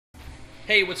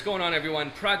Hey, what's going on everyone?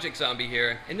 Project Zombie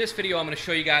here. In this video I'm going to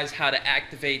show you guys how to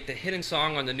activate the hidden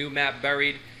song on the new map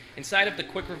Buried. Inside of the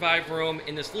quick revive room,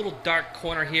 in this little dark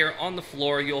corner here on the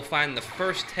floor, you'll find the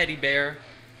first teddy bear.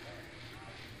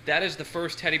 That is the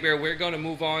first teddy bear. We're going to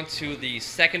move on to the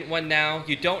second one now.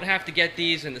 You don't have to get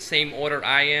these in the same order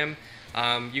I am.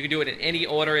 You can do it in any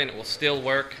order and it will still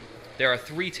work. There are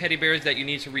 3 teddy bears that you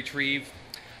need to retrieve.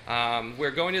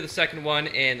 We're going to the second one,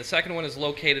 and the second one is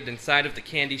located inside of the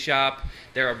candy shop.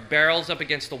 There are barrels up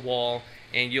against the wall,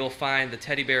 and you'll find the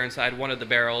teddy bear inside one of the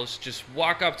barrels. Just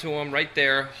walk up to him right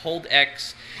there, hold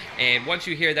X, and once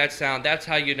you hear that sound, that's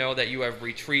how you know that you have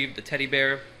retrieved the teddy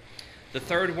bear. The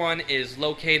third one is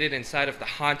located inside of the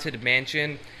haunted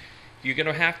mansion. You're going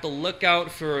to have to look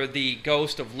out for the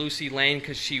ghost of Lucy Lane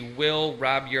because she will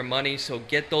rob your money, so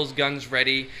get those guns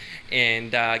ready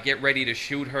and get ready to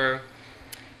shoot her.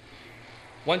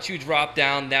 Once you drop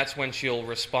down, that's when she'll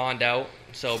respond out.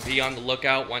 So be on the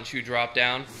lookout once you drop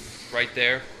down, right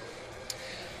there.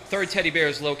 Third teddy bear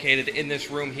is located in this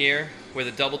room here, where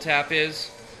the double tap is.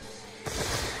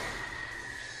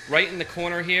 Right in the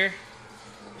corner here.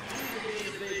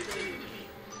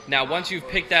 Now once you've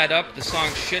picked that up, the song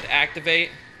should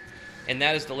activate. And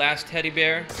that is the last teddy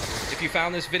bear. If you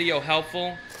found this video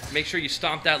helpful, make sure you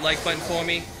stomp that like button for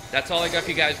me. That's all I got for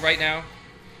you guys right now.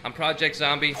 I'm Project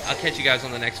Zombie. I'll catch you guys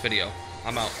on the next video.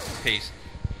 I'm out. Peace.